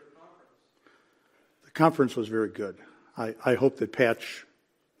conference was very good. I hope that Patch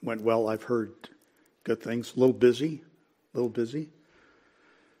went well. I've heard good things. A little busy.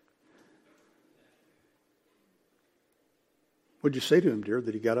 What'd you say to him, dear,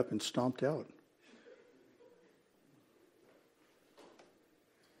 that he got up and stomped out?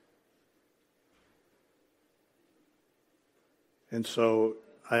 And so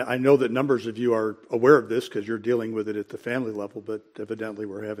I know that numbers of you are aware of this because you're dealing with it at the family level, but evidently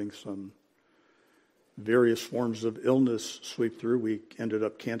we're having some various forms of illness sweep through. We ended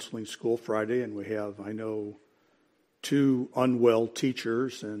up canceling school Friday, and we have, I know, 2 unwell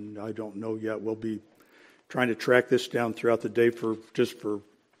teachers, and I don't know yet. We'll be trying to track this down throughout the day for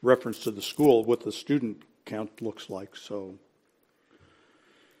reference to the school, what the student count looks like. So,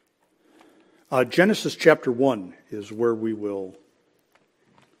 Genesis chapter 1 is where we will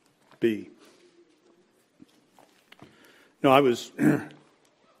be. No, I was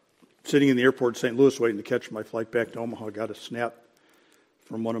sitting in the airport in St. Louis waiting to catch my flight back to Omaha. I got a snap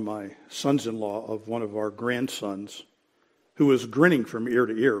from one of my sons-in-law of one of our grandsons who was grinning from ear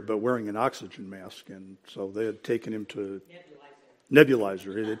to ear but wearing an oxygen mask. And so they had taken him to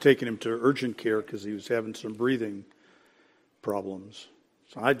nebulizer. They had taken him to urgent care because he was having some breathing problems.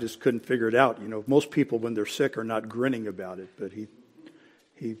 So I just couldn't figure it out. You know, most people when they're sick are not grinning about it, but he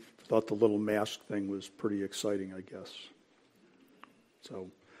thought the little mask thing was pretty exciting, I guess.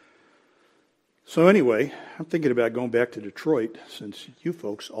 So anyway, I'm thinking about going back to Detroit since you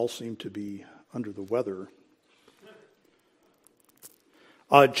folks all seem to be under the weather.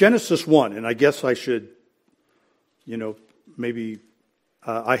 Genesis 1, and I guess I should, maybe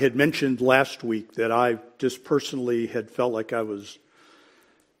I had mentioned last week that I just personally had felt like I was,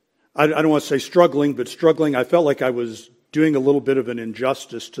 I don't want to say struggling, but struggling. I felt like I was doing a little bit of an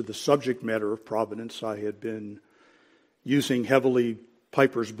injustice to the subject matter of providence. I had been using heavily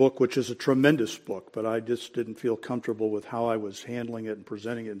Piper's book, which is a tremendous book, but I just didn't feel comfortable with how I was handling it and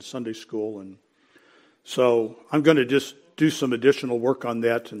presenting it in Sunday school. And so I'm going to just do some additional work on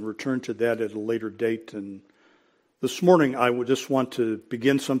that and return to that at a later date. And this morning I would just want to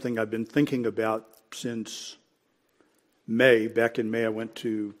begin something I've been thinking about since May. Back in May I went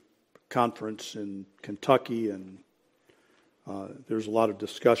to a conference in Kentucky, and there's a lot of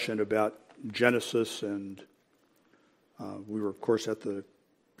discussion about Genesis, and we were, of course, at the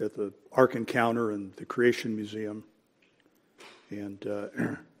Ark Encounter and the Creation Museum.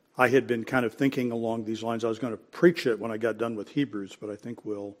 And I had been kind of thinking along these lines. I was going to preach it when I got done with Hebrews, but I think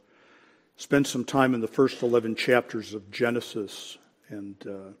we'll spend some time in the first 11 chapters of Genesis. And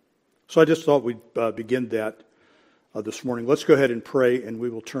so I just thought we'd begin that this morning. Let's go ahead and pray, and we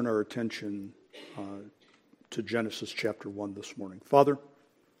will turn our attention to Genesis chapter 1 this morning. Father,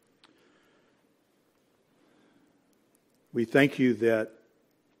 we thank you that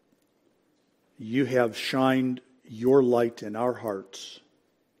you have shined your light in our hearts,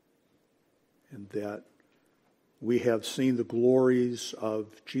 and that we have seen the glories of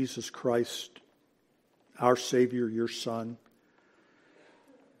Jesus Christ, our Savior, your Son.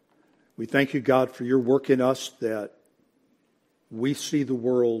 We thank you, God, for your work in us, that we see the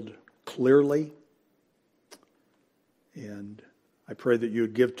world clearly. And I pray that you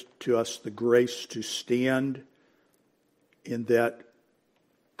would give to us the grace to stand in that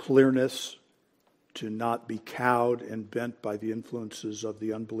clearness, to not be cowed and bent by the influences of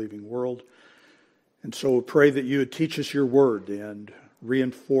the unbelieving world. And so we pray that you would teach us your word and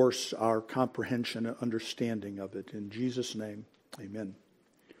reinforce our comprehension and understanding of it. In Jesus' name, amen.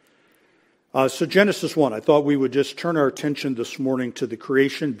 So Genesis 1, I thought we would just turn our attention this morning to the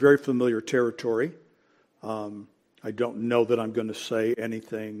creation, very familiar territory. I don't know that I'm going to say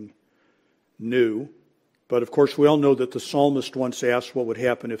anything new. But of course, we all know that the psalmist once asked what would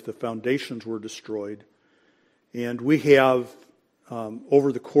happen if the foundations were destroyed. And we have,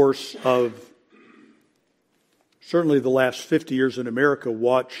 over the course of certainly the last 50 years in America,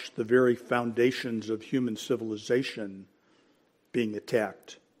 watched the very foundations of human civilization being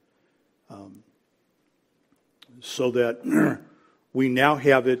attacked. So that we now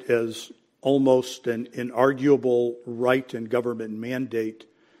have it as almost an inarguable right and government mandate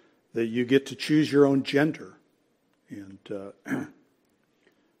that you get to choose your own gender. And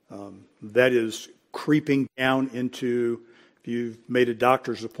that is creeping down into, if you've made a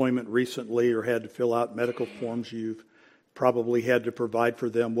doctor's appointment recently or had to fill out medical forms, you've probably had to provide for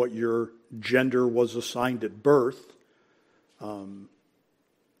them what your gender was assigned at birth.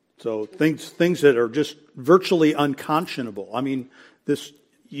 So things that are just virtually unconscionable. I mean, this,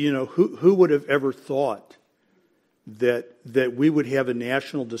 who would have ever thought that we would have a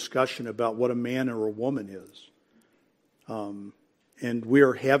national discussion about what a man or a woman is. And we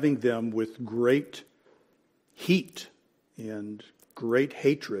are having them with great heat and great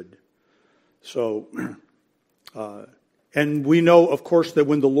hatred. So, and we know, of course, that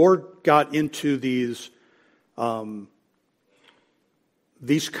when the Lord got into these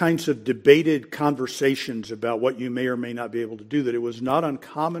kinds of debated conversations about what you may or may not be able to do, that it was not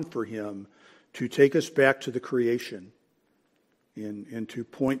uncommon for him to take us back to the creation and to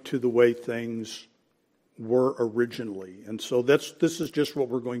point to the way things were originally. And so this is just what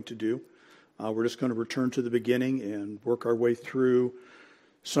we're going to do. We're just going to return to the beginning and work our way through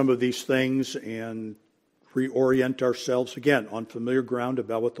some of these things and reorient ourselves again on familiar ground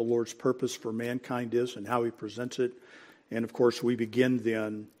about what the Lord's purpose for mankind is and how he presents it. And of course, we begin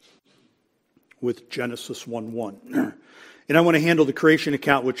then with Genesis 1:1. And I want to handle the creation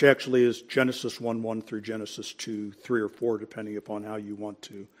account, which actually is Genesis 1:1 through Genesis 2:3 or 4, depending upon how you want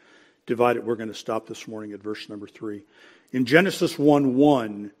to divide it. We're going to stop this morning at verse number 3. In Genesis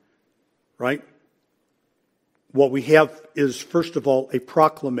 1:1, right, what we have is, first of all, a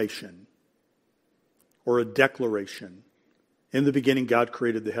proclamation or a declaration. In the beginning, God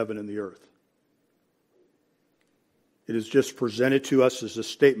created the heaven and the earth. It is just presented to us as a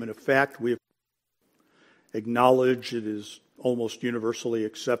statement of fact. We have acknowledged, it is almost universally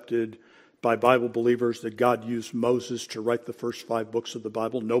accepted by Bible believers that God used Moses to write the first 5 books of the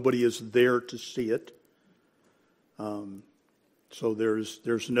Bible. Nobody is there to see it. So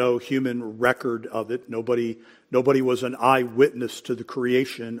there's no human record of it. Nobody was an eyewitness to the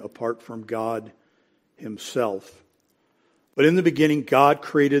creation apart from God himself. But in the beginning, God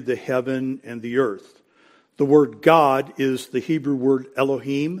created the heaven and the earth. The word God is the Hebrew word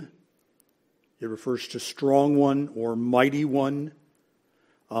Elohim. It refers to strong one or mighty one.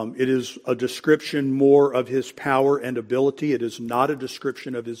 It is a description more of his power and ability. It is not a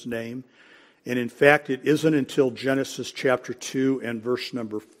description of his name. And in fact, it isn't until Genesis chapter 2 and verse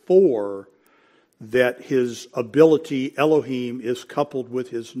number 4 that his ability, Elohim, is coupled with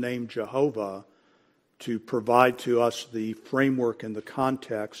his name, Jehovah, to provide to us the framework and the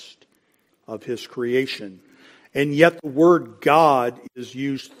context of his creation. And yet the word God is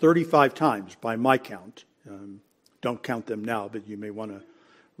used 35 times by my count. Don't count them now, but you may want to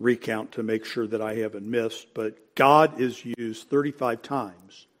recount to make sure that I haven't missed. But God is used 35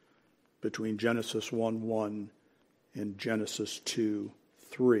 times between Genesis 1:1 and Genesis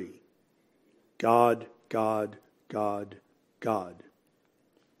 2:3. God, God, God, God.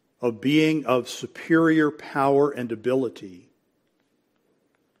 A being of superior power and ability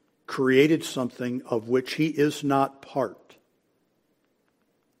created something of which he is not part.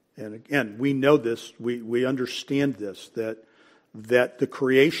 And again, we know this, we understand this, that the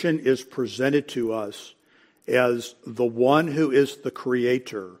creation is presented to us as the one who is the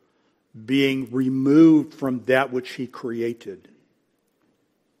creator being removed from that which he created.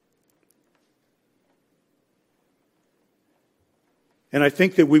 And I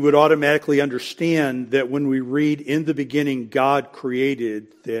think that we would automatically understand that when we read, in the beginning God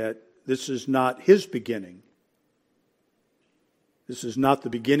created, that this is not his beginning. This is not the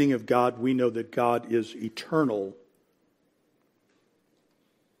beginning of God. We know that God is eternal.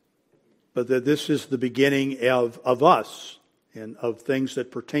 But that this is the beginning of us and of things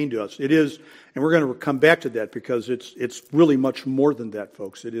that pertain to us. It is, and we're going to come back to that because it's really much more than that,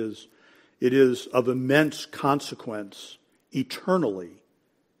 folks. It is of immense consequence eternally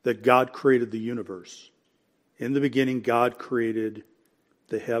that God created the universe. In the beginning, God created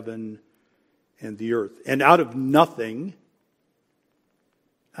the heaven and the earth. And out of nothing,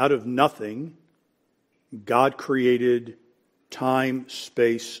 God created time,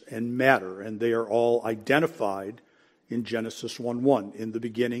 space, and matter. And they are all identified in Genesis 1:1. In the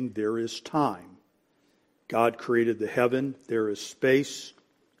beginning, there is time. God created the heaven, there is space,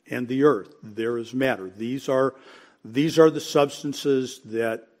 and the earth. There is matter. These are the substances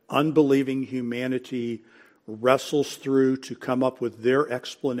that unbelieving humanity wrestles through to come up with their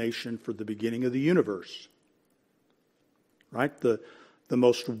explanation for the beginning of the universe. Right? The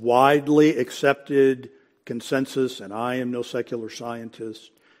most widely accepted consensus, and I am no secular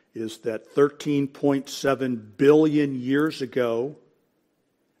scientist, is that 13.7 billion years ago,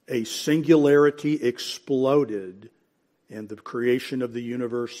 a singularity exploded and the creation of the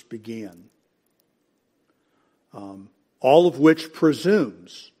universe began. All of which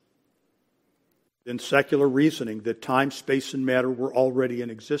presumes, in secular reasoning, that time, space, and matter were already in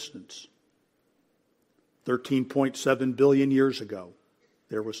existence. 13.7 billion years ago,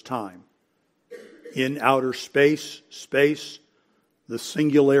 there was time. In outer space, the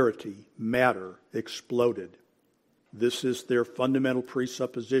singularity, matter, exploded. This is their fundamental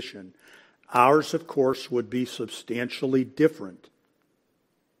presupposition. Ours, of course, would be substantially different.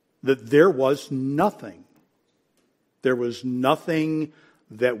 That there was nothing There was nothing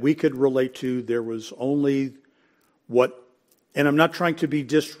that we could relate to. There was only what, and I'm not trying to be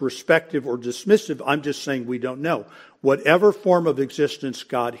disrespectful or dismissive, I'm just saying we don't know. Whatever form of existence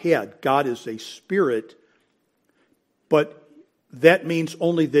God had, God is a spirit, but that means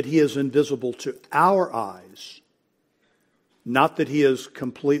only that he is invisible to our eyes, not that he is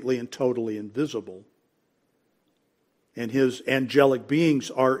completely and totally invisible. And his angelic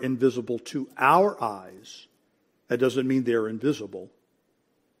beings are invisible to our eyes. That doesn't mean they're invisible.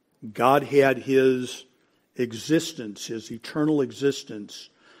 God had his existence, his eternal existence,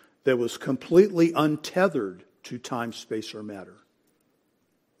 that was completely untethered to time, space, or matter.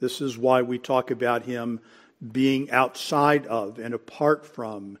 This is why we talk about him being outside of and apart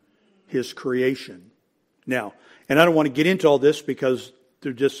from his creation. Now, and I don't want to get into all this because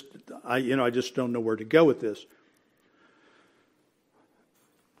I just don't know where to go with this.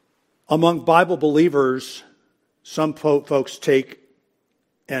 Among Bible believers, some folks take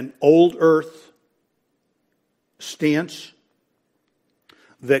an old earth stance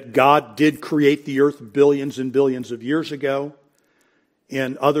that God did create the earth billions and billions of years ago,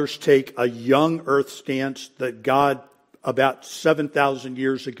 and others take a young earth stance that God, about 7,000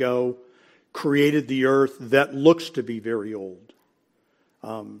 years ago, created the earth that looks to be very old.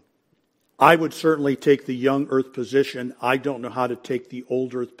 I would certainly take the young earth position. I don't know how to take the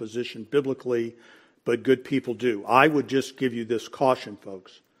old earth position biblically, but good people do. I would just give you this caution,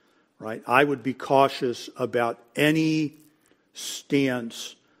 folks, right? I would be cautious about any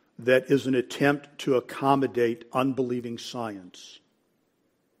stance that is an attempt to accommodate unbelieving science,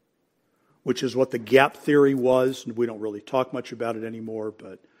 which is what the gap theory was. And we don't really talk much about it anymore,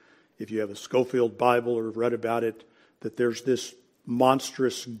 but if you have a Scofield Bible or read about it, that there's this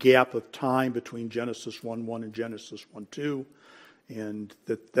monstrous gap of time between Genesis 1:1 and Genesis 1:2, and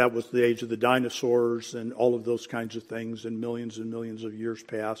that was the age of the dinosaurs and all of those kinds of things, and millions of years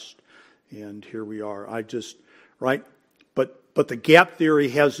passed, and here we are. Right? But the gap theory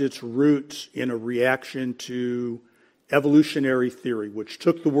has its roots in a reaction to evolutionary theory, which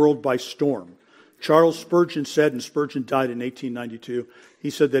took the world by storm. Charles Spurgeon said, and Spurgeon died in 1892, he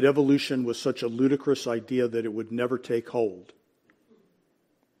said that evolution was such a ludicrous idea that it would never take hold.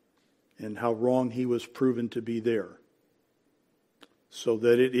 And how wrong he was proven to be there. So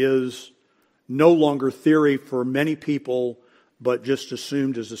that it is no longer theory for many people, but just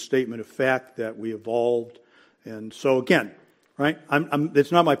assumed as a statement of fact that we evolved. And so again, right?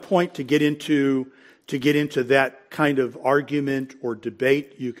 It's not my point to get into that kind of argument or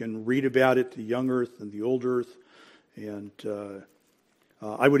debate. You can read about it, the young earth and the old earth. And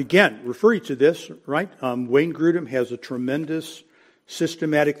I would again refer you to this, right? Wayne Grudem has a tremendous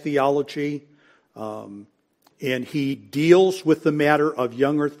systematic theology, and he deals with the matter of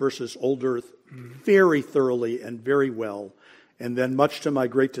young earth versus old earth very thoroughly and very well. And then, much to my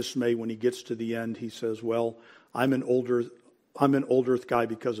great dismay, when he gets to the end, he says, well, I'm an old earth guy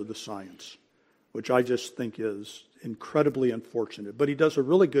because of the science, which I just think is incredibly unfortunate. But he does a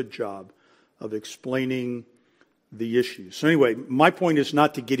really good job of explaining the issues. So anyway, my point is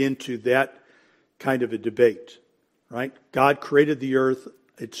not to get into that kind of a debate, right? God created the earth.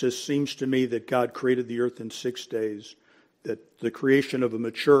 It just seems to me that God created the earth in 6 days, that the creation of a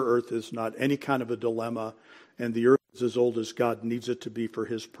mature earth is not any kind of a dilemma, and the earth is as old as God needs it to be for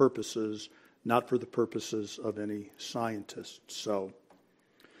his purposes, not for the purposes of any scientist. So,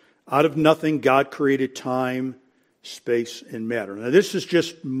 out of nothing, God created time, space, and matter. Now, this is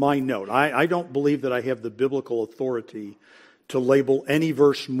just my note. I don't believe that I have the biblical authority to label any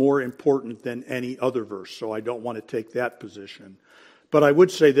verse more important than any other verse, so I don't want to take that position. But I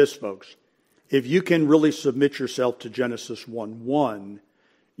would say this, folks. If you can really submit yourself to Genesis 1:1,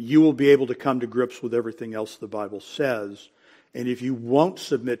 you will be able to come to grips with everything else the Bible says. And if you won't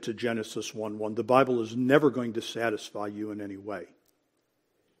submit to Genesis 1:1, the Bible is never going to satisfy you in any way.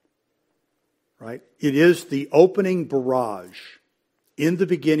 Right? It is the opening barrage. In the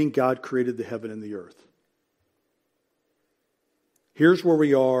beginning, God created the heaven and the earth. Here's where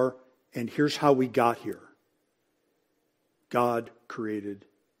we are, and here's how we got here. God created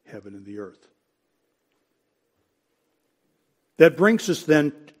heaven and the earth. That brings us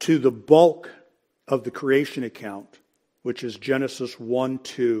then to the bulk of the creation account, which is Genesis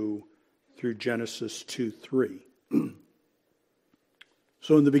 1:2 through Genesis 2:3.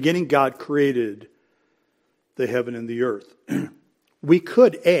 So in the beginning, God created the heaven and the earth. We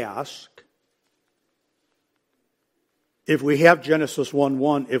could ask, if we have Genesis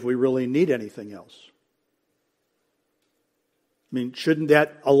 1:1, if we really need anything else. I mean, shouldn't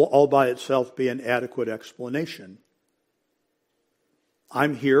that all by itself be an adequate explanation?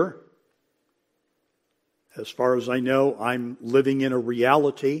 I'm here. As far as I know, I'm living in a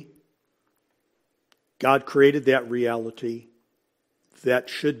reality. God created that reality. That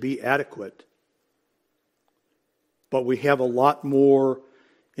should be adequate. But we have a lot more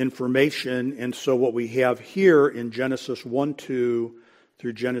information, and so what we have here in Genesis 1:2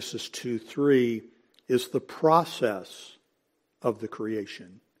 through Genesis 2:3 is the process of the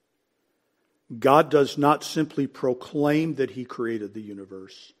creation. God does not simply proclaim that He created the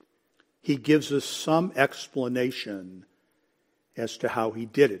universe. He gives us some explanation as to how He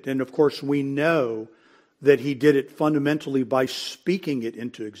did it. And of course, we know that He did it fundamentally by speaking it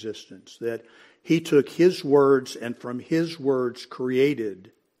into existence, that He took His words and from His words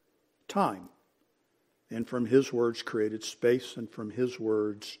created time, and from His words created space, and from His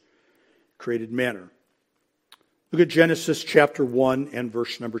words created matter. Look at Genesis chapter 1 and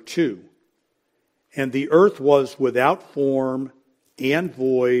verse number 2. And the earth was without form and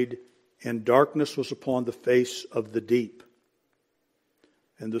void, and darkness was upon the face of the deep.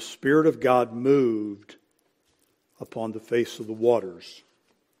 And the Spirit of God moved upon the face of the waters.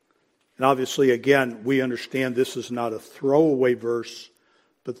 And obviously, again, we understand this is not a throwaway verse,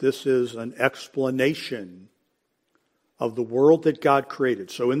 but this is an explanation of the world that God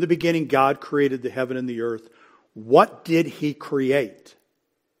created. So in the beginning, God created the heaven and the earth. What did He create?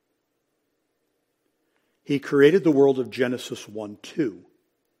 He created the world of Genesis 1:2.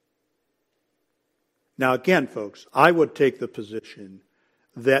 Now again, folks, I would take the position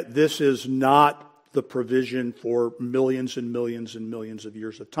that this is not the provision for millions and millions and millions of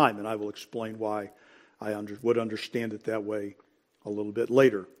years of time. And I will explain why I would understand it that way a little bit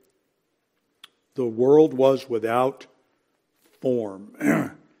later. The world was without form.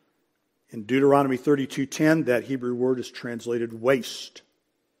 In Deuteronomy 32:10, that Hebrew word is translated waste.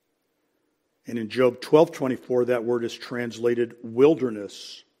 And in Job 12:24, that word is translated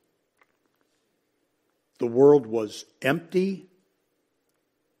wilderness. The world was empty.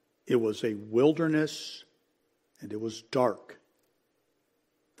 It was a wilderness, and it was dark.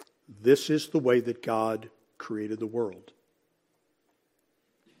 This is the way that God created the world.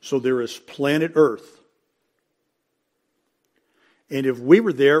 So there is planet Earth. And if we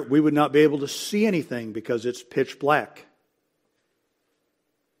were there, we would not be able to see anything because it's pitch black.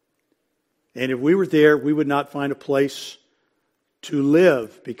 And if we were there, we would not find a place to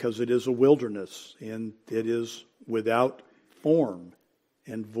live because it is a wilderness and it is without form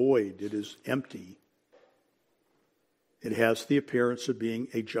and void. It is empty. It has the appearance of being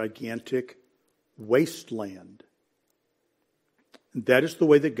a gigantic wasteland. And that is the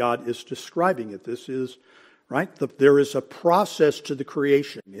way that God is describing it. This is, right? There is a process to the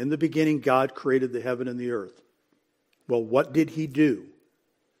creation. In the beginning, God created the heaven and the earth. Well, what did He do?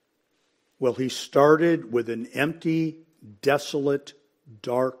 Well, He started with an empty, desolate,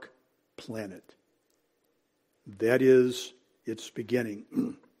 dark planet. That is its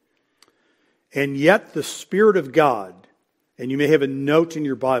beginning. And yet the Spirit of God, and you may have a note in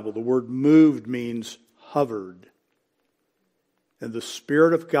your Bible, the word moved means hovered. And the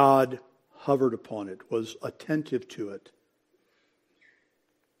Spirit of God hovered upon it, was attentive to it,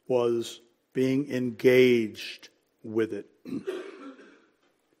 was being engaged with it.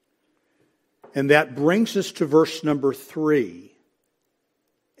 And that brings us to verse number 3.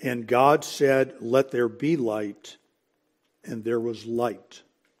 And God said, "Let there be light," and there was light.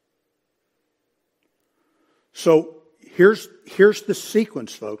 So here's the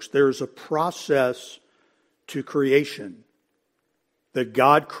sequence, folks. There's a process to creation. That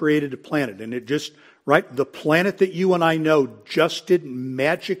God created a planet. And it just, right, the planet that you and I know just didn't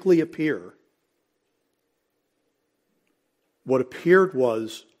magically appear. What appeared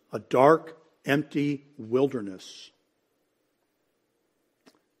was a dark, empty wilderness.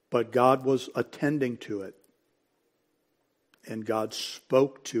 But God was attending to it. And God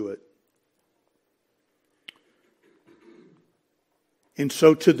spoke to it. And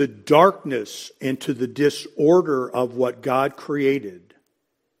so to the darkness and to the disorder of what God created,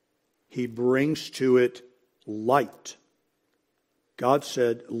 He brings to it light. God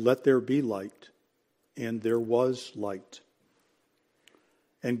said, "Let there be light," and there was light.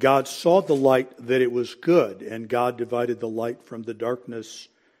 And God saw the light that it was good, and God divided the light from the darkness,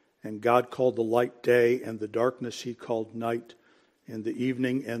 and God called the light day, and the darkness He called night, and the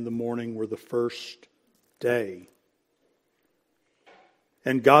evening and the morning were the first day.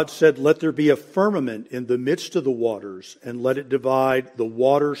 And God said, "Let there be a firmament in the midst of the waters, and let it divide the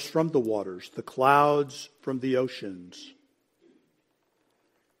waters from the waters, the clouds from the oceans."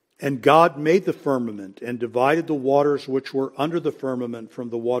 And God made the firmament, and divided the waters which were under the firmament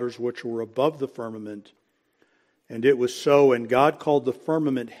from the waters which were above the firmament. And it was so, and God called the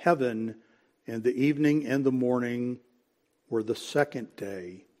firmament heaven, and the evening and the morning were the second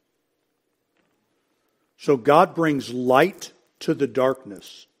day. So God brings light to the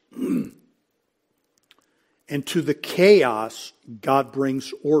darkness. And to the chaos, God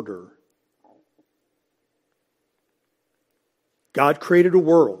brings order. God created a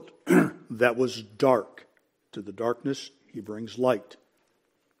world that was dark. To the darkness, He brings light.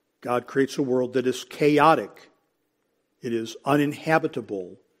 God creates a world that is chaotic. It is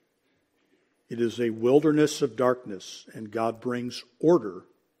uninhabitable. It is a wilderness of darkness, and God brings order.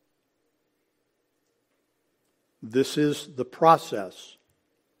 This is the process.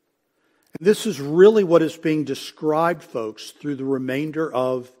 And this is really what is being described, folks, through the remainder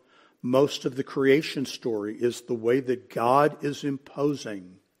of most of the creation story, is the way that God is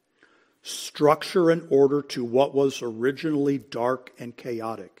imposing structure and order to what was originally dark and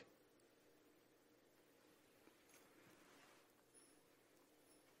chaotic.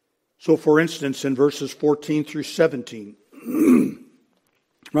 So, for instance, in verses 14 through 17,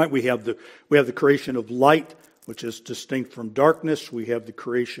 right, we have the creation of light, which is distinct from darkness. We have the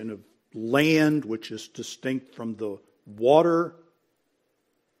creation of land, which is distinct from the water.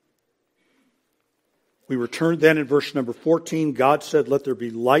 We return then in verse number 14. God said, "Let there be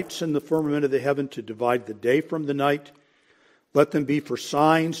lights in the firmament of the heaven to divide the day from the night. Let them be for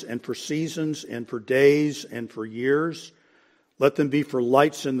signs and for seasons and for days and for years. Let them be for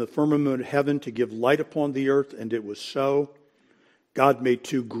lights in the firmament of heaven to give light upon the earth." And it was so. God made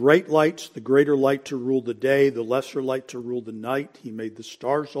two great lights, the greater light to rule the day, the lesser light to rule the night. He made the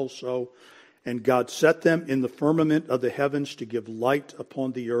stars also. And God set them in the firmament of the heavens to give light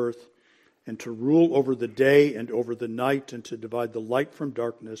upon the earth, and to rule over the day and over the night, and to divide the light from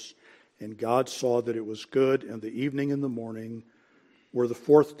darkness. And God saw that it was good, and the evening and the morning were the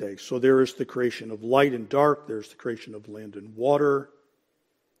fourth day. So there is the creation of light and dark. There's the creation of land and water.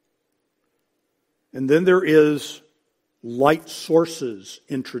 And then there is light sources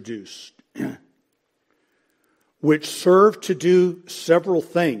introduced, which serve to do several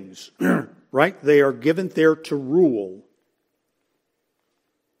things, right? They are given there to rule.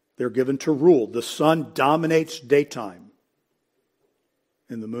 They're given to rule. The sun dominates daytime,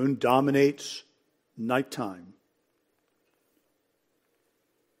 and the moon dominates nighttime.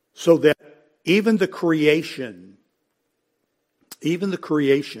 So that even the creation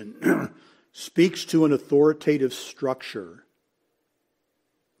speaks to an authoritative structure,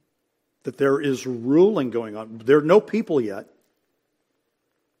 that there is ruling going on. There are no people yet.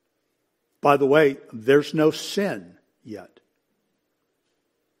 By the way, there's no sin yet.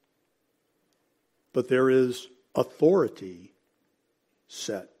 But there is authority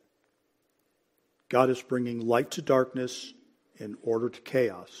set. God is bringing light to darkness and order to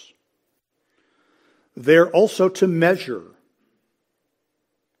chaos. They're also to measure.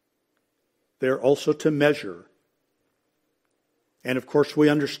 They're also to measure. And of course we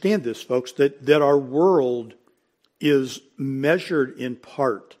understand this, folks, that our world is measured in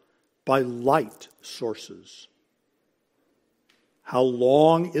part by light sources. How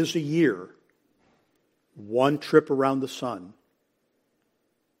long is a year? One trip around the sun.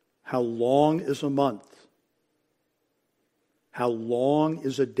 How long is a month? How long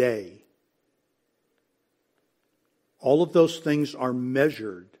is a day? All of those things are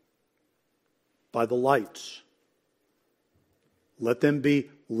measured by the lights. Let them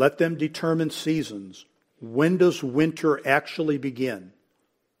determine seasons. When does winter actually begin?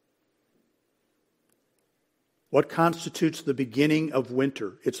 What constitutes the beginning of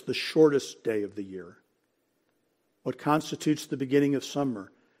winter? It's the shortest day of the year. What constitutes the beginning of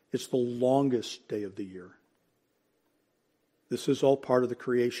summer? It's the longest day of the year. This is all part of the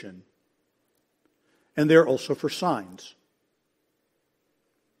creation. And they're also for signs.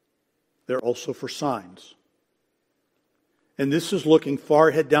 They're also for signs. And this is looking far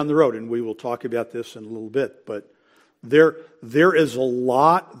ahead down the road, and we will talk about this in a little bit, but there is a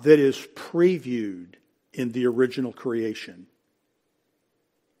lot that is previewed in the original creation.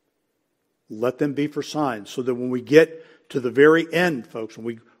 Let them be for signs, so that when we get to the very end, folks,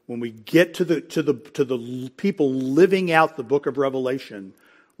 when we get to the people living out the book of Revelation,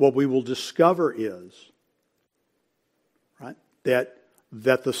 what we will discover is, right, that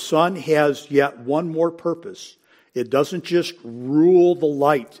the sun has yet one more purpose. It doesn't just rule the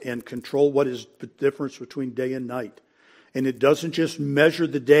light and control what is the difference between day and night. And it doesn't just measure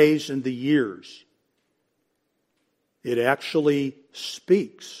the days and the years. It actually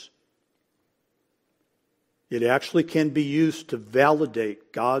speaks. It actually can be used to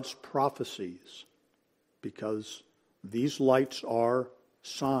validate God's prophecies, because these lights are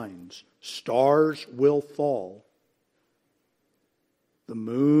signs. Stars will fall. The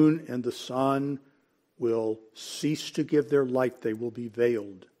moon and the sun will cease to give their light. They will be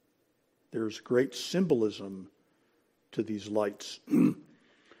veiled. There's great symbolism to these lights. And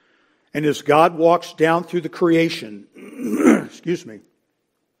as God walks down through the creation, excuse me,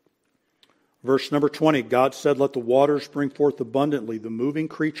 verse number 20, God said, "Let the waters bring forth abundantly the moving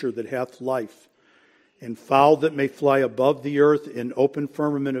creature that hath life, and fowl that may fly above the earth in open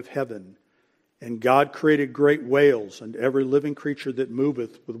firmament of heaven. And God created great whales, and every living creature that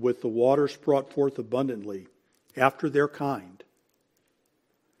moveth with the waters brought forth abundantly, after their kind.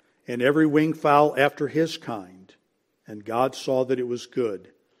 And every winged fowl after his kind. And God saw that it was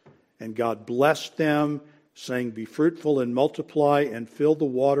good. And God blessed them, saying, Be fruitful and multiply, and fill the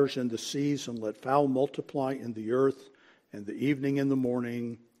waters and the seas, and let fowl multiply in the earth. And the evening and the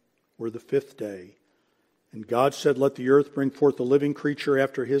morning were the fifth day. And God said, Let the earth bring forth a living creature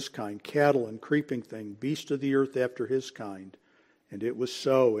after his kind, cattle and creeping thing, beast of the earth after his kind. And it was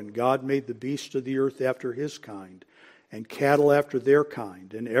so. And God made the beast of the earth after his kind, and cattle after their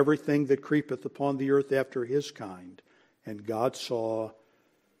kind, and everything that creepeth upon the earth after his kind. And God saw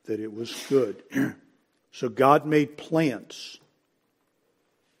that it was good." So God made plants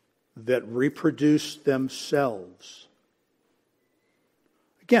that reproduce themselves.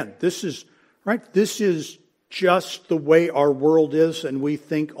 Again, this is just the way our world is, and we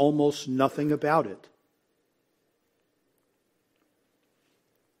think almost nothing about it.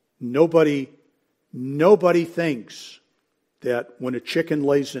 Nobody thinks that when a chicken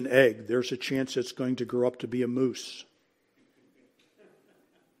lays an egg, there's a chance it's going to grow up to be a moose.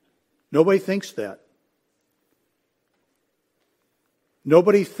 Nobody thinks that.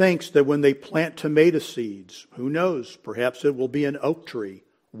 Nobody thinks that when they plant tomato seeds, who knows, perhaps it will be an oak tree.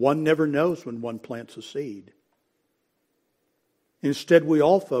 One never knows when one plants a seed. Instead, we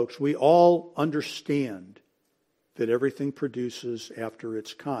all understand that everything produces after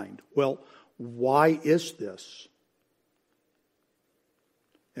its kind. Well, why is this?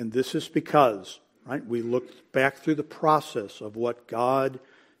 And this is because, we look back through the process of what God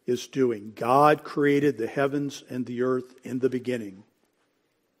is doing. God created the heavens and the earth in the beginning.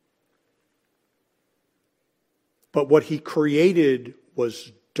 But what he created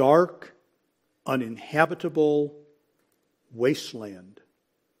was dark, uninhabitable wasteland.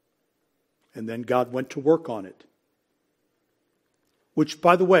 And then God went to work on it. Which,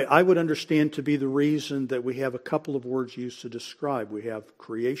 by the way, I would understand to be the reason that we have a couple of words used to describe. We have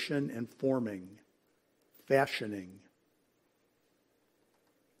creation and forming, fashioning.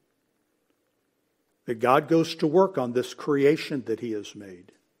 That God goes to work on this creation that he has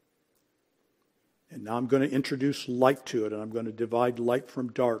made. And now I'm going to introduce light to it, and I'm going to divide light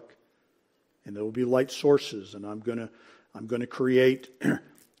from dark. And there will be light sources, and I'm going to create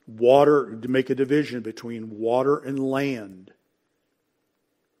water, to make a division between water and land.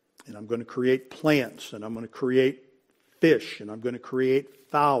 And I'm going to create plants, and I'm going to create fish, and I'm going to create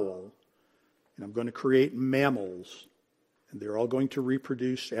fowl, and I'm going to create mammals. And they're all going to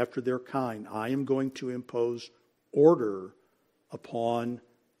reproduce after their kind. I am going to impose order upon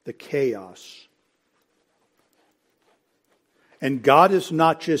the chaos. And God is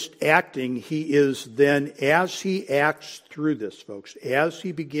not just acting, he is then, as he acts through this, folks, as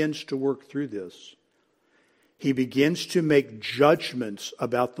he begins to work through this, he begins to make judgments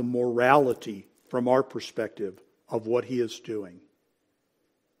about the morality, from our perspective, of what he is doing.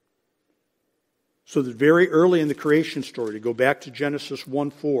 So that very early in the creation story, to go back to Genesis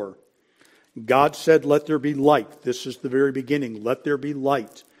 1:4, God said, Let there be light. This is the very beginning. Let there be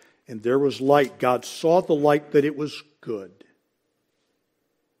light. And there was light. God saw the light that it was good.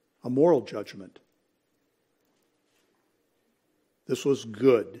 A moral judgment. This was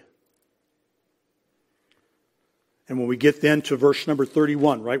good. And when we get then to verse number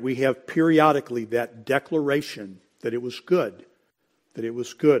 31, we have periodically that declaration that it was good. That it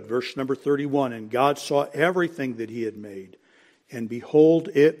was good. Verse number 31, and God saw everything that he had made, and behold,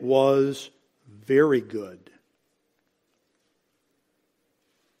 it was very good.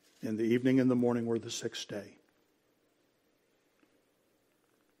 And the evening and the morning were the sixth day.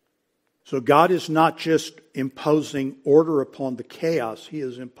 So God is not just imposing order upon the chaos, he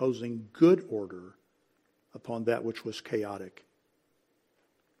is imposing good order upon that which was chaotic.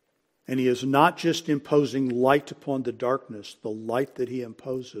 And he is not just imposing light upon the darkness. The light that he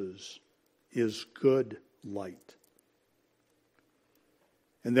imposes is good light.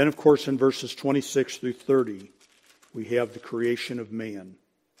 And then, of course, in verses 26 through 30, we have the creation of man.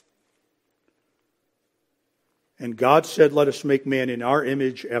 And God said, Let us make man in our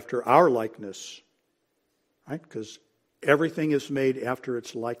image after our likeness. Because everything is made after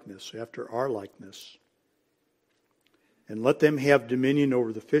its likeness, after our likeness. and let them have dominion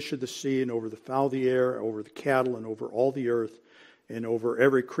over the fish of the sea, and over the fowl of the air, over the cattle, and over all the earth, and over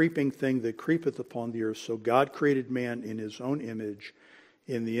every creeping thing that creepeth upon the earth. So God created man in his own image.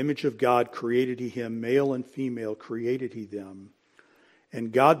 In the image of God created he him, male and female created he them.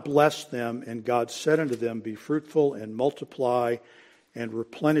 And God blessed them, and God said unto them, Be fruitful and multiply and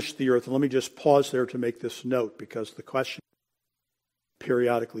replenish the earth. And let me just pause there to make this note, because the question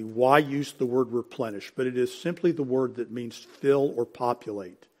periodically, why use the word replenish? But it is simply the word that means fill or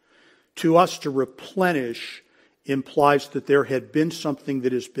populate. To us, to replenish implies that there had been something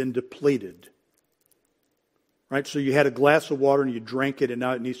that has been depleted. Right? So you had a glass of water and you drank it, and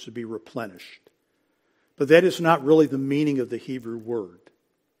now it needs to be replenished. But that is not really the meaning of the Hebrew word.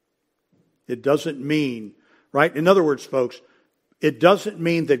 It doesn't mean, right? In other words, folks, it doesn't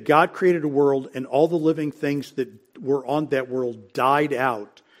mean that God created a world and all the living things that were on that world died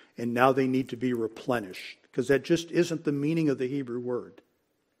out and now they need to be replenished. Because that just isn't the meaning of the Hebrew word.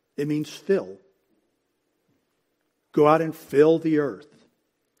 It means fill. Go out and fill the earth.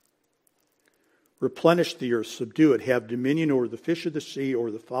 Replenish the earth, subdue it, have dominion over the fish of the sea,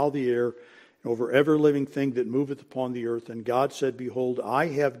 over the fowl of the air, and over every living thing that moveth upon the earth. And God said, Behold, I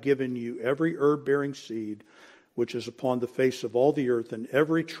have given you every herb-bearing seed which is upon the face of all the earth, and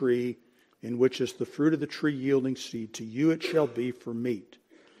every tree in which is the fruit of the tree yielding seed. To you it shall be for meat.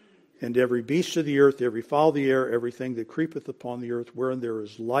 And every beast of the earth, every fowl of the air, everything that creepeth upon the earth, wherein there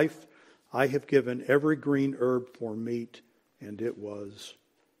is life, I have given every green herb for meat. And it was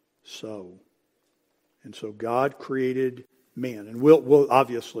so. And so God created man. And we'll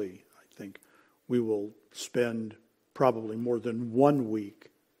obviously, I think, we will spend probably more than 1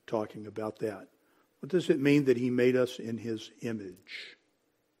 week talking about that. What does it mean that he made us in his image?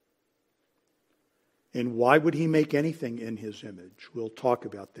 And why would he make anything in his image? We'll talk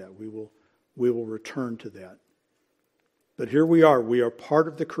about that. We will return to that. But here we are. We are part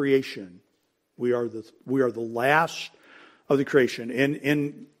of the creation. We are the last of the creation.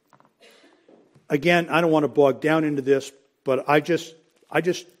 And again, I don't want to bog down into this, but I just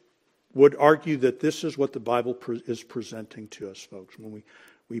would argue that this is what the Bible is presenting to us, folks. When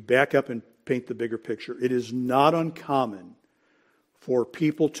we back up and paint the bigger picture, it is not uncommon for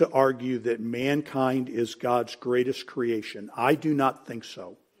people to argue that mankind is God's greatest creation. I do not think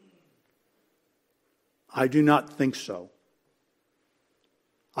so. I do not think so.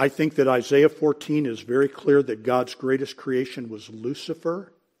 I think that Isaiah 14 is very clear that God's greatest creation was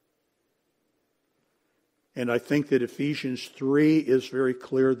Lucifer. And I think that Ephesians 3 is very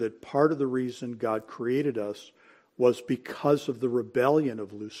clear that part of the reason God created us was because of the rebellion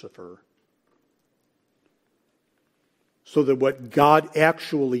of Lucifer. So that what God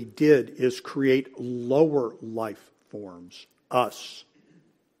actually did is create lower life forms, us,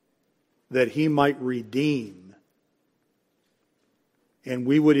 that he might redeem. And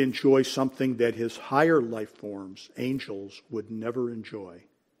we would enjoy something that his higher life forms, angels, would never enjoy.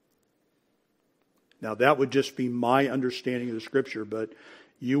 Now, that would just be my understanding of the Scripture, but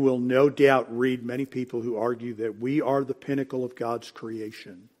you will no doubt read many people who argue that we are the pinnacle of God's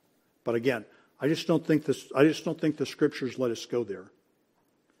creation. But again, I just don't think the Scriptures let us go there.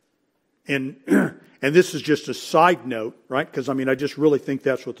 And this is just a side note, right? Because I just really think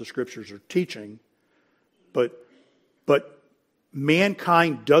that's what the Scriptures are teaching. But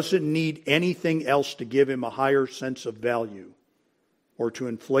mankind doesn't need anything else to give him a higher sense of value or to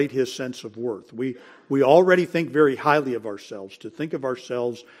inflate his sense of worth. We already think very highly of ourselves. To think of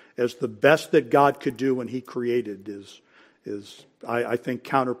ourselves as the best that God could do when he created is I think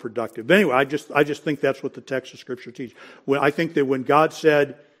counterproductive. But anyway, I just think that's what the text of Scripture teaches. I think that when God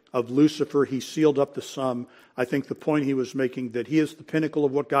said of Lucifer, he sealed up the sum, I think the point he was making that he is the pinnacle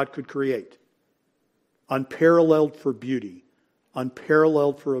of what God could create. Unparalleled for beauty,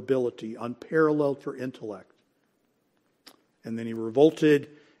 unparalleled for ability, unparalleled for intellect. And then he revolted,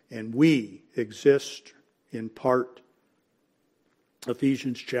 and we exist in part,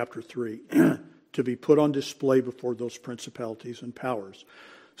 Ephesians chapter 3, to be put on display before those principalities and powers.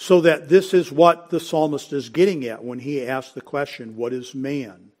 So that this is what the psalmist is getting at when he asks the question, what is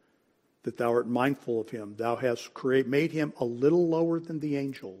man, that thou art mindful of him? Thou hast made him a little lower than the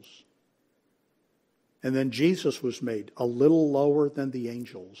angels. And then Jesus was made a little lower than the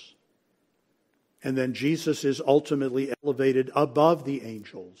angels. And then Jesus is ultimately elevated above the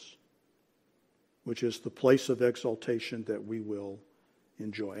angels, which is the place of exaltation that we will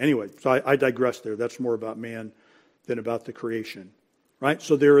enjoy. Anyway, so I digress there. That's more about man than about the creation. Right?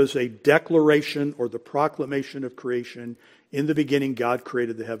 So there is a declaration or the proclamation of creation. In the beginning, God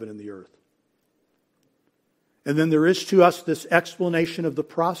created the heaven and the earth. And then there is to us this explanation of the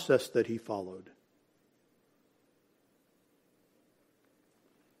process that he followed.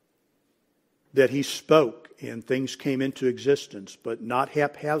 that he spoke and things came into existence, but not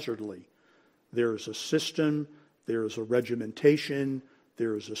haphazardly. There is a system, there is a regimentation,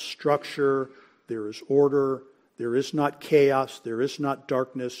 there is a structure, there is order. There is not chaos, there is not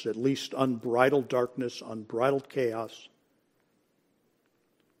darkness, at least unbridled darkness, unbridled chaos.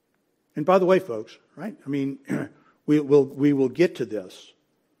 And by the way, folks, right? I mean, we will get to this,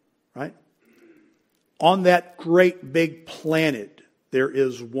 right? On that great big planet, there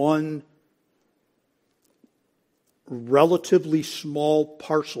is one relatively small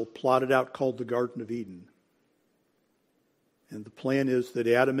parcel plotted out called the Garden of Eden. And the plan is that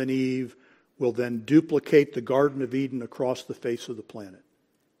Adam and Eve will then duplicate the Garden of Eden across the face of the planet.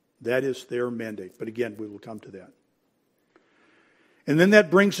 That is their mandate. But again, we will come to that. And then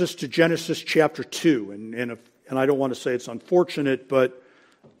that brings us to Genesis chapter 2. And I don't want to say it's unfortunate, but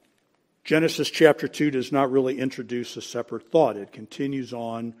Genesis chapter 2 does not really introduce a separate thought. It continues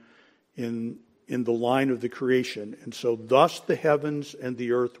on in the line of the creation. And so, thus the heavens and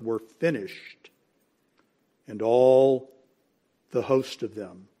the earth were finished, and all the host of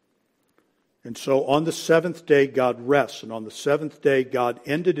them. And so on the seventh day God rests, and on the seventh day God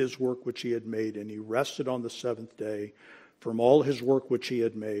ended his work which he had made, and he rested on the seventh day from all his work which he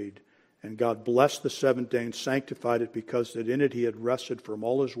had made. And God blessed the seventh day and sanctified it, because that in it he had rested from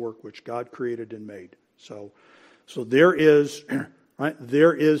all his work which God created and made. So there is, right,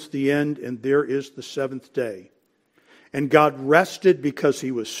 there is the end, and there is the seventh day. And God rested because he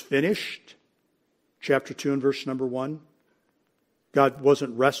was finished. Chapter 2 and verse number 1. God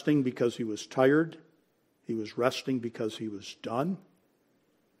wasn't resting because he was tired. He was resting because he was done.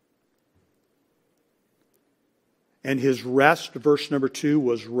 And his rest, verse number 2,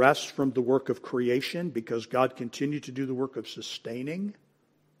 was rest from the work of creation, because God continued to do the work of sustaining.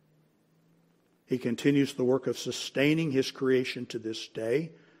 He continues the work of sustaining his creation to this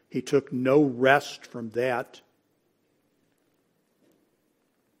day. He took no rest from that.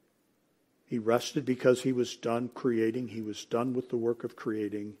 He rested because he was done creating. He was done with the work of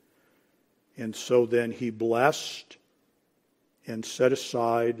creating. And so then he blessed and set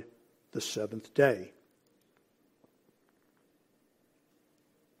aside the seventh day.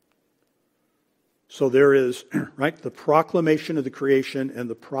 So there is, right, the proclamation of the creation and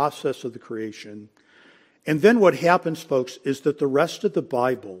the process of the creation. And then what happens, folks, is that the rest of the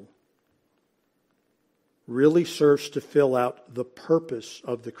Bible really serves to fill out the purpose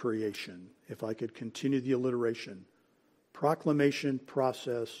of the creation. If I could continue the alliteration. Proclamation,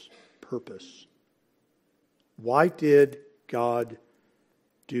 process, purpose. Why did God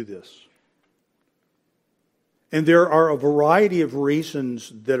do this? And there are a variety of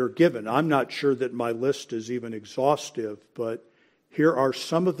reasons that are given. I'm not sure that my list is even exhaustive, but here are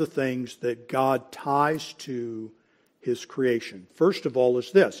some of the things that God ties to his creation. First of all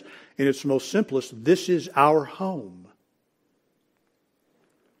is this, in its most simplest, this is our home.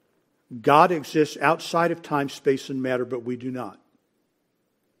 God exists outside of time, space, and matter, but we do not.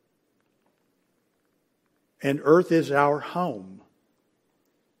 And earth is our home.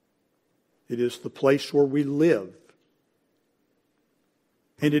 It is the place where we live.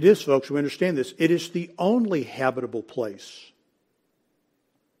 And it is, folks, we understand this, it is the only habitable place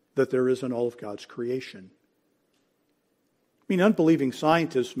that there is in all of God's creation. I mean, unbelieving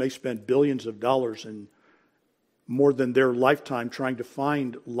scientists may spend billions of dollars and more than their lifetime trying to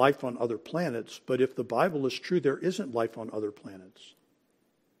find life on other planets, but if the Bible is true, there isn't life on other planets.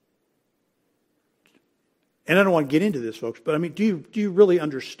 And I don't want to get into this, folks, but I mean, do you really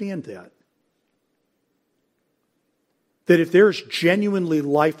understand that? That if there is genuinely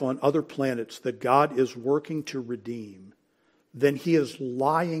life on other planets that God is working to redeem, then he is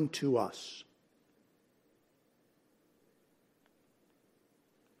lying to us.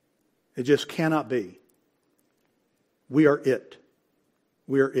 It just cannot be. We are it.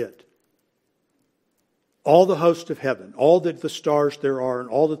 We are it. All the host of heaven, all that the stars there are, and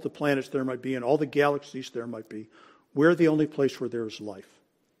all that the planets there might be, and all the galaxies there might be, we're the only place where there is life.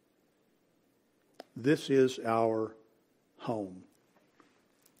 This is our home.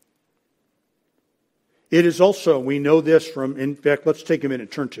 It is also, we know this from, in fact, let's take a minute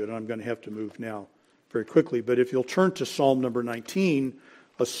and turn to it. I'm going to have to move now very quickly, but if you'll turn to Psalm number 19,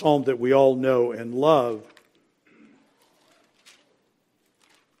 a psalm that we all know and love.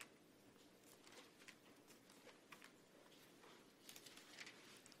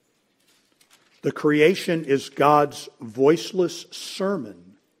 The creation is God's voiceless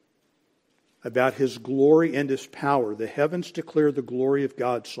sermon about his glory and his power. The heavens declare the glory of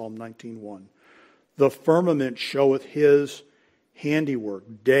God, Psalm 19:1. The firmament showeth his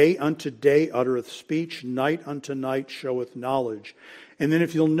handiwork. Day unto day uttereth speech, night unto night showeth knowledge. And then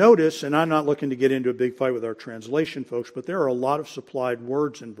if you'll notice, and I'm not looking to get into a big fight with our translation folks, but there are a lot of supplied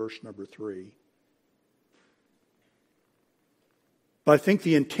words in verse number 3. But I think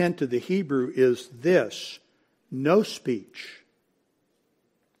the intent of the Hebrew is this: no speech,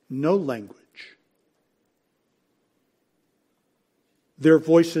 no language. Their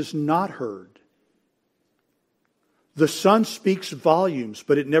voice is not heard. The sun speaks volumes,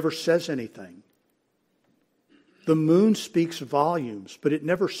 but it never says anything. The moon speaks volumes, but it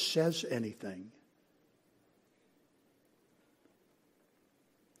never says anything.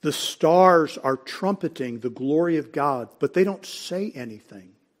 The stars are trumpeting the glory of God, but they don't say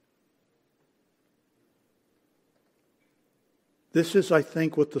anything. This is, I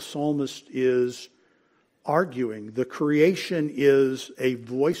think, what the psalmist is arguing. The creation is a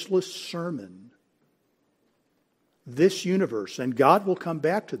voiceless sermon. This universe, and God will come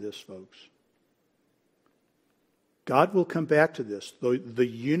back to this, folks. God will come back to this. The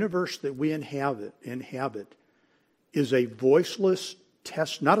universe that we inhabit is a voiceless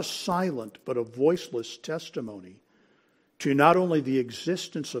not a silent, but a voiceless testimony to not only the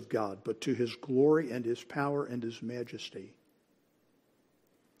existence of God, but to His glory and His power and His majesty.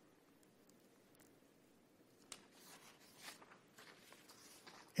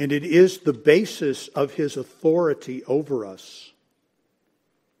 And it is the basis of His authority over us.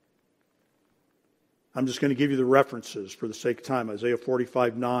 I'm just going to give you the references for the sake of time. Isaiah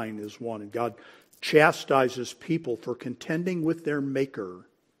 45:9 is one. And God chastises people for contending with their Maker.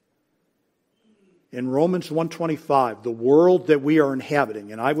 In Romans 1:25, the world that we are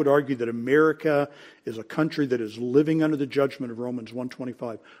inhabiting, and I would argue that America is a country that is living under the judgment of Romans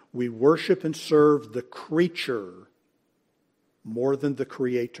 1:25. We worship and serve the creature more than the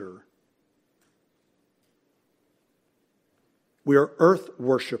Creator. We are earth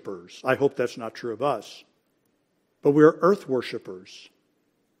worshipers. I hope that's not true of us. But we are earth worshipers.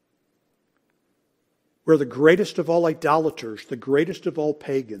 We're the greatest of all idolaters, the greatest of all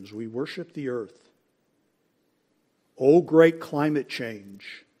pagans. We worship the earth. Oh, great climate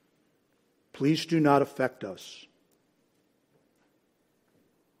change, please do not affect us.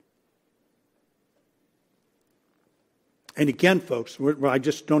 And again, folks, I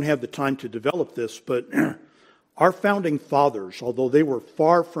just don't have the time to develop this, but our founding fathers, although they were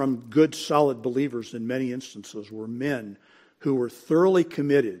far from good, solid believers in many instances, were men who were thoroughly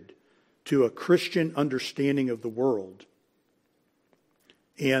committed to a Christian understanding of the world.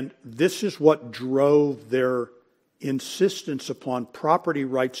 And this is what drove their insistence upon property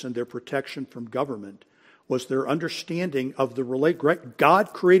rights and their protection from government, was their understanding of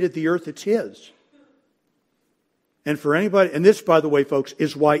God created the earth, it's His. And for anybody, and this, by the way, folks,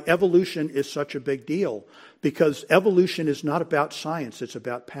 is why evolution is such a big deal. Because evolution is not about science, it's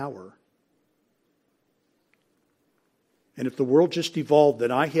about power. And if the world just evolved,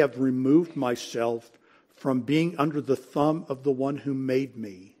 then I have removed myself from being under the thumb of the one who made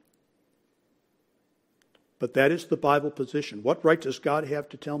me. But that is the Bible position. What right does God have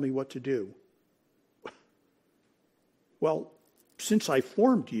to tell me what to do? Well, since I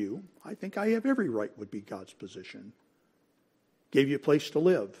formed you, I think I have every right would be God's position. Gave you a place to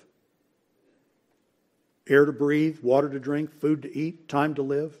live. Air to breathe, water to drink, food to eat, time to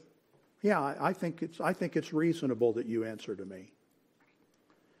live. Yeah, I think it's reasonable that you answer to me.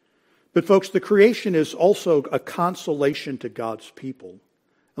 But folks, the creation is also a consolation to God's people.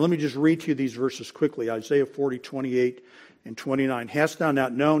 And let me just read to you these verses quickly. Isaiah 40:28 and 29. Hast thou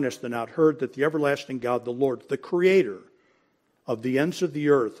not known, hast thou not heard, that the everlasting God, the Lord, the Creator of the ends of the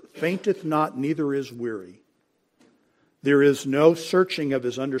earth, fainteth not, neither is weary. There is no searching of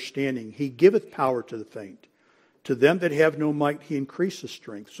His understanding. He giveth power to the faint. To them that have no might, He increaseth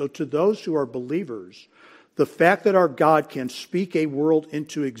strength. So to those who are believers, the fact that our God can speak a world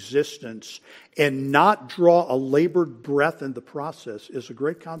into existence and not draw a labored breath in the process is a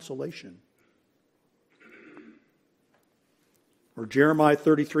great consolation. Or Jeremiah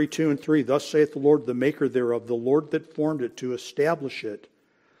 33:2 and 3, Thus saith the Lord, the maker thereof, the Lord that formed it to establish it.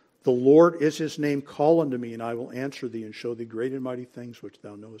 The Lord is His name. Call unto me, and I will answer thee, and show thee great and mighty things which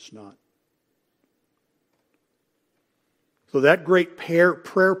thou knowest not. So that great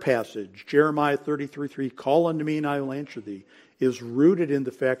prayer passage, Jeremiah 33:3, Call unto me, and I will answer thee, is rooted in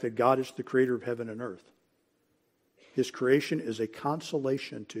the fact that God is the creator of heaven and earth. His creation is a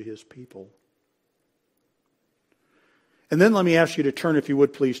consolation to His people. And then let me ask you to turn, if you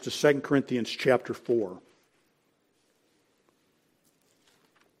would please, to 2 Corinthians chapter 4.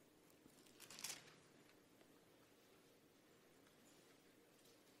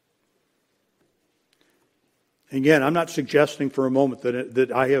 Again, I'm not suggesting for a moment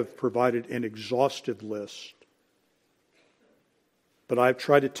that I have provided an exhaustive list, but I've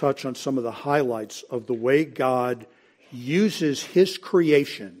tried to touch on some of the highlights of the way God uses His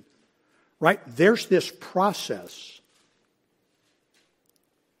creation. Right? There's this process.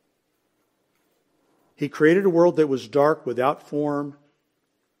 He created a world that was dark, without form,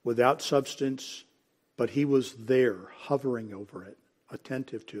 without substance, but He was there, hovering over it,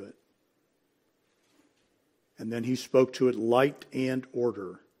 attentive to it. And then He spoke to it light and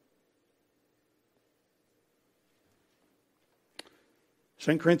order.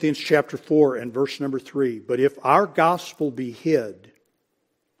 2 Corinthians chapter 4 and verse number 3. But if our gospel be hid,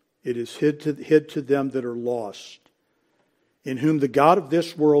 it is hid to them that are lost, in whom the God of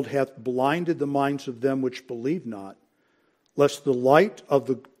this world hath blinded the minds of them which believe not, lest the light of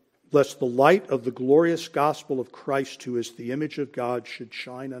the glorious gospel of Christ, who is the image of God, should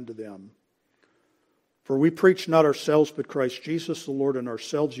shine unto them. For we preach not ourselves, but Christ Jesus the Lord, and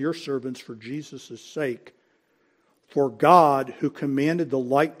ourselves your servants for Jesus' sake. For God, who commanded the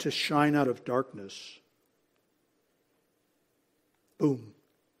light to shine out of darkness. Boom.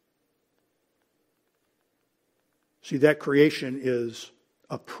 See, that creation is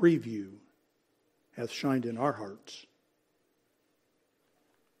a preview, hath shined in our hearts.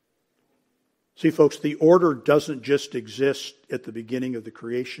 See, folks, the order doesn't just exist at the beginning of the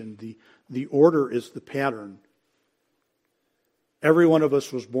creation. The order is the pattern. Every one of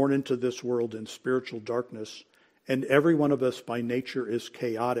us was born into this world in spiritual darkness, and every one of us by nature is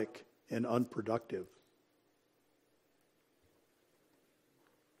chaotic and unproductive.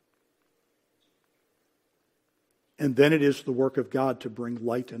 And then it is the work of God to bring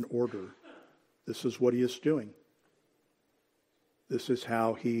light and order. This is what He is doing. This is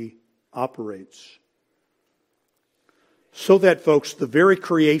how He operates. So that, folks, the very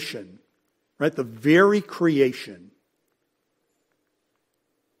creation, right? The very creation.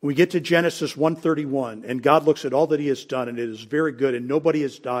 We get to Genesis 1:31, and God looks at all that He has done, and it is very good, and nobody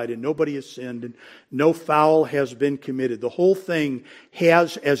has died, and nobody has sinned, and no foul has been committed. The whole thing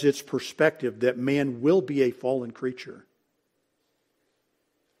has as its perspective that man will be a fallen creature.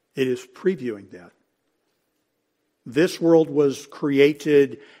 It is previewing that. This world was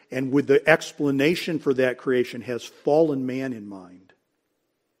created, and with the explanation for that creation has fallen man in mind.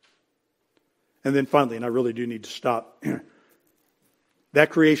 And then finally, and I really do need to stop,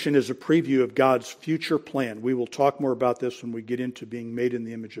 that creation is a preview of God's future plan. We will talk more about this when we get into being made in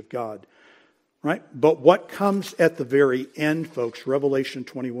the image of God. Right? But what comes at the very end, folks, Revelation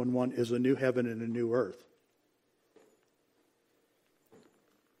 21:1, is a new heaven and a new earth.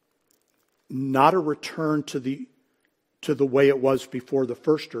 Not a return to the way it was before the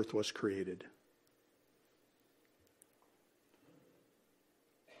first earth was created.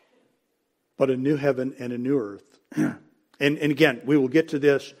 But a new heaven and a new earth. And again, we will get to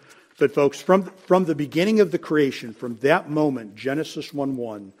this, but folks, from the beginning of the creation, from that moment, Genesis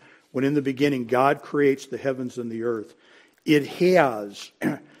 1:1, when in the beginning God creates the heavens and the earth, it has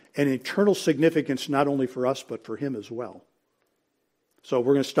an eternal significance not only for us, but for Him as well. So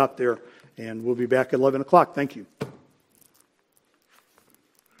we're going to stop there, and we'll be back at 11 o'clock. Thank you.